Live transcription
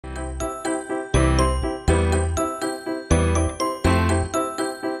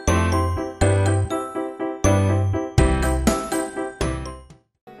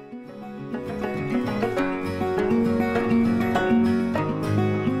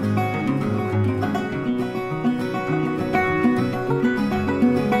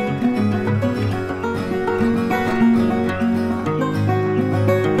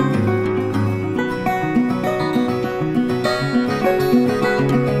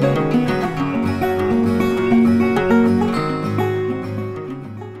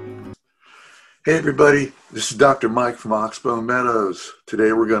Hey everybody, this is Dr. Mike from Oxbow Meadows.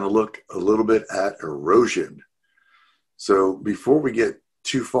 Today we're going to look a little bit at erosion. So before we get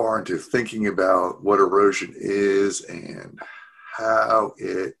too far into thinking about what erosion is and how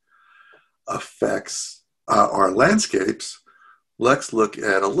it affects our landscapes, let's look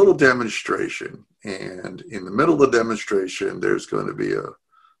at a little demonstration. And in the middle of the demonstration, there's going to be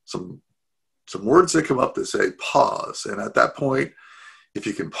some words that come up that say pause. And at that point, if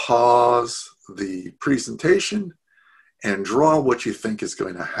you can pause the presentation and draw what you think is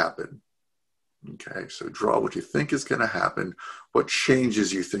going to happen. Okay, so draw what you think is going to happen, what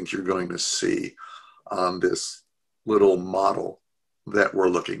changes you think you're going to see on this little model that we're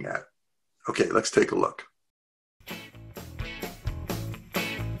looking at. Okay, let's take a look.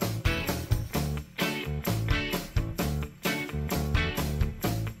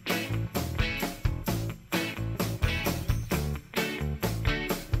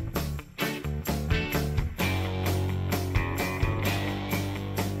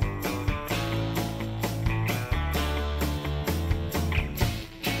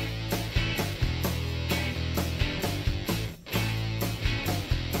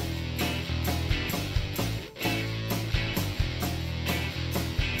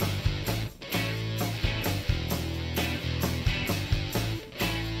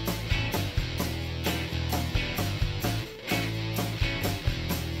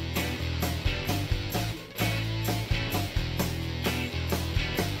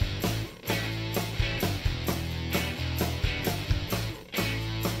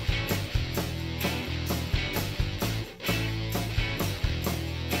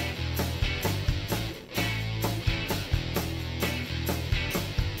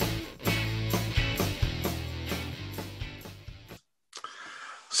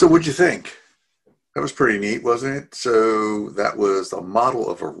 So what'd you think? That was pretty neat, wasn't it? So that was a model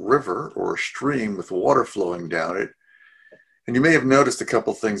of a river or a stream with water flowing down it. And you may have noticed a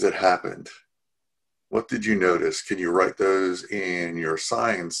couple things that happened. What did you notice? Can you write those in your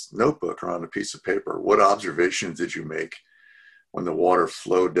science notebook or on a piece of paper? What observations did you make when the water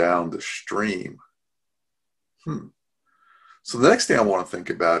flowed down the stream? So the next thing I want to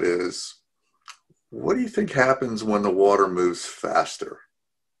think about is, what do you think happens when the water moves faster?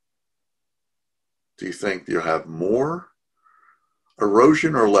 Do you think you'll have more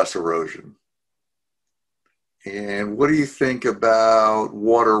erosion or less erosion? And what do you think about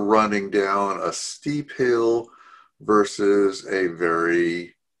water running down a steep hill versus a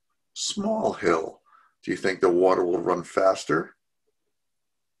very small hill? Do you think the water will run faster?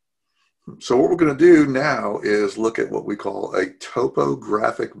 So what we're going to do now is look at what we call a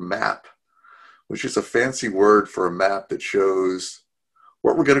topographic map, which is a fancy word for a map that shows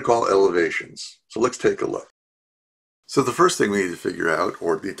what we're going to call elevations. So let's take a look. So the first thing we need to figure out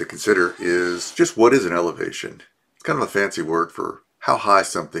or need to consider is just what is an elevation. It's kind of a fancy word for how high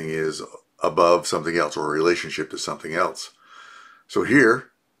something is above something else or a relationship to something else. So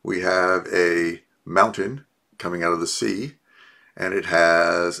here we have a mountain coming out of the sea, and it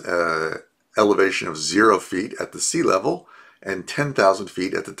has an elevation of 0 feet at the sea level and 10,000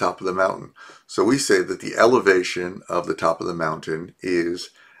 feet at the top of the mountain. So we say that the elevation of the top of the mountain is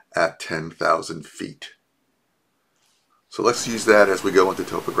at 10,000 feet. So let's use that as we go into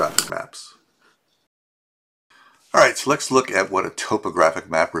topographic maps. All right, so let's look at what a topographic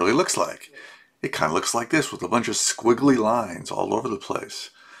map really looks like. It kind of looks like this with a bunch of squiggly lines all over the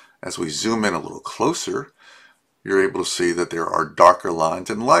place. As we zoom in a little closer, you're able to see that there are darker lines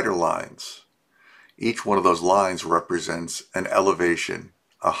and lighter lines. Each one of those lines represents an elevation,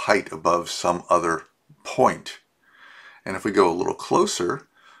 a height above some other point. And if we go a little closer,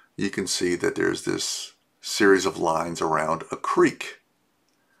 you can see that there's this series of lines around a creek.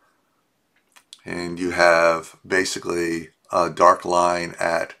 And you have basically a dark line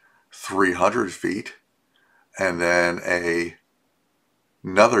at 300 feet and then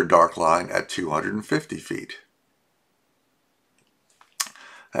another dark line at 250 feet.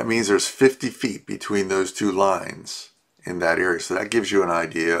 That means there's 50 feet between those two lines in that area. So that gives you an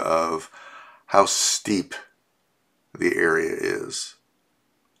idea of how steep the area is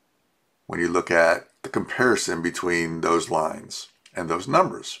when you look at the comparison between those lines and those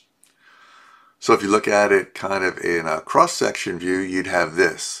numbers. So if you look at it kind of in a cross-section view, you'd have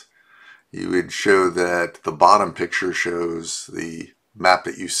this. You would show that the bottom picture shows the map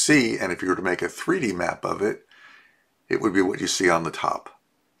that you see, and if you were to make a 3D map of it, it would be what you see on the top.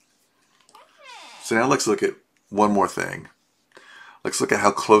 So now let's look at one more thing. Let's look at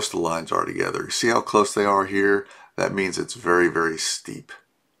how close the lines are together. See how close they are here? That means it's very, very steep.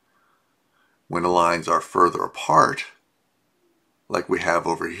 When the lines are further apart, like we have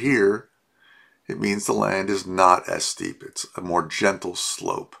over here, it means the land is not as steep. It's a more gentle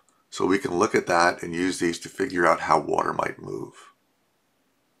slope. So we can look at that and use these to figure out how water might move.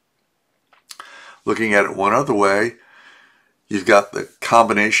 Looking at it one other way, you've got the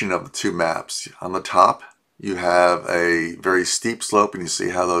combination of the two maps. On the top, you have a very steep slope, and you see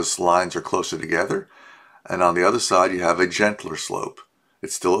how those lines are closer together. And on the other side, you have a gentler slope.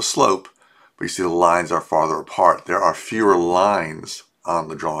 It's still a slope, but you see the lines are farther apart. There are fewer lines on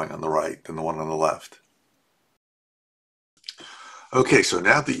the drawing on the right than the one on the left. Okay, so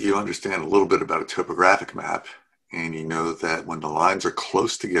now that you understand a little bit about a topographic map, and you know that when the lines are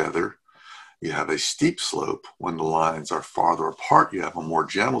close together, you have a steep slope. When the lines are farther apart, you have a more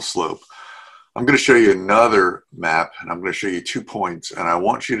gentle slope. I'm going to show you another map, and I'm going to show you 2 points, and I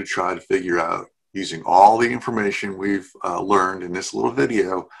want you to try to figure out, using all the information we've learned in this little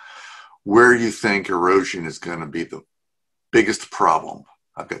video, where you think erosion is going to be the biggest problem.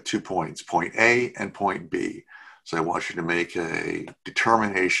 I've got 2 points, point A and point B. So I want you to make a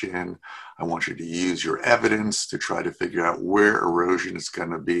determination. I want you to use your evidence to try to figure out where erosion is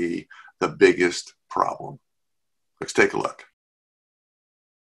going to be the biggest problem. Let's take a look.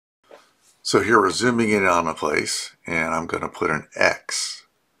 So here we're zooming in on a place, and I'm going to put an X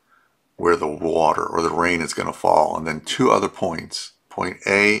where the water or the rain is going to fall, and then 2 other points, point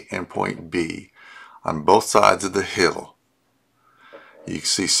A and point B, on both sides of the hill. You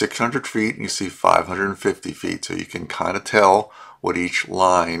see 600 feet and you see 550 feet, so you can kind of tell what each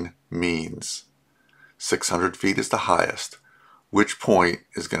line means. 600 feet is the highest. Which point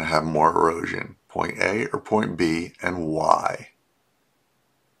is going to have more erosion, point A or point B, and why?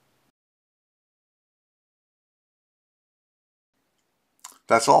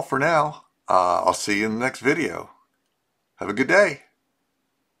 That's all for now. I'll see you in the next video. Have a good day.